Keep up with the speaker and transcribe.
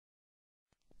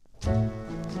We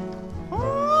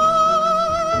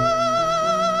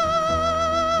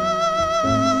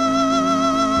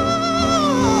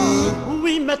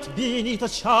met beneath a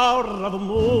shower of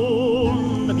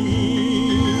moonbeams.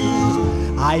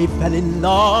 I fell in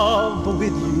love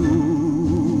with you,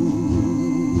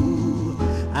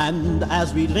 and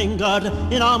as we lingered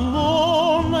in our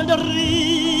moon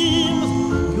dreams,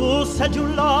 you said you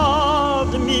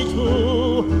loved me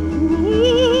too.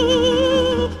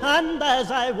 And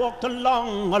as I walked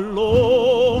along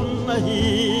alone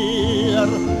here,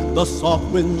 the soft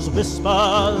winds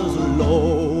whispers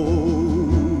low.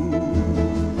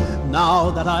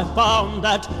 Now that I've found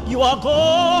that you are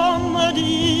gone,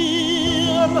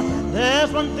 dear,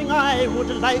 there's one thing I would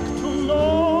like to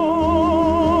know.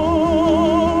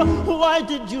 Why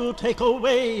did you take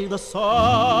away the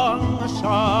sunshine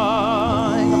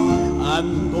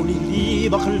and only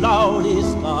leave a cloudy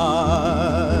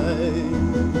sky?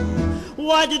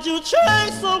 Why did you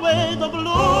chase away the blue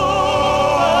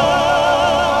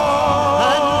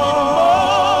and leave a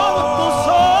mournful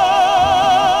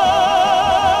sigh?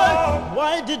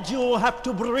 Why did you have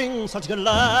to bring such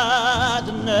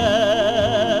gladness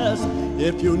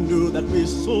if you knew that we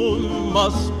soon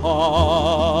must part?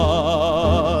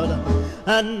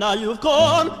 And now you've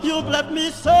gone, you've left me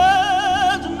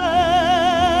sadness.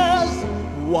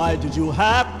 Why did you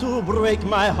have to break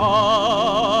my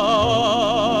heart?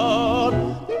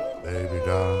 Baby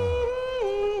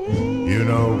darling, you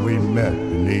know we met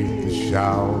beneath the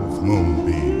shower of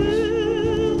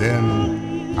moonbeams. Then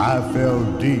I fell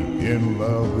deep in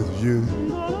love with you.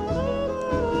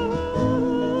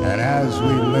 And as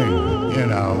we lingered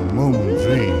in our moon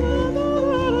dream,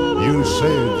 you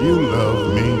said you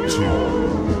loved me too.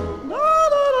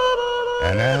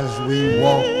 And as we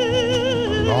walked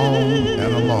along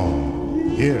and along,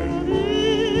 here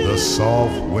the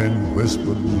soft wind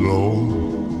whispered low,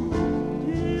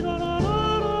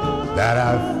 that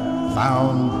I've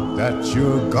found that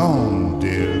you're gone,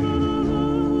 dear.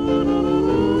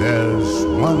 There's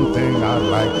one thing I'd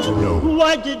like to know.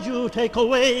 Why did you take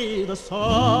away the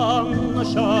sunshine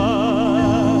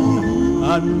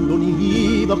and only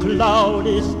leave a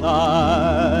cloudy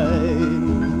sky?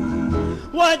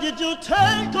 Why did you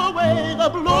take away the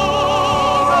bluebird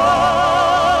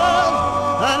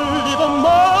and leave a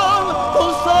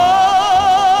mournful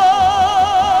sigh?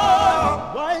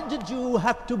 Why did you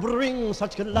have to bring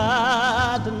such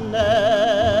gladness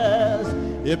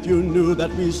if you knew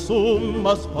that we soon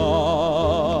must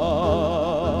part?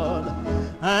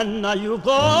 And now you've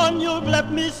gone, you've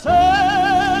left me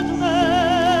sadness.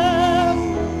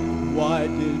 Why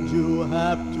did you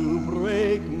have to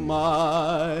break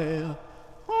my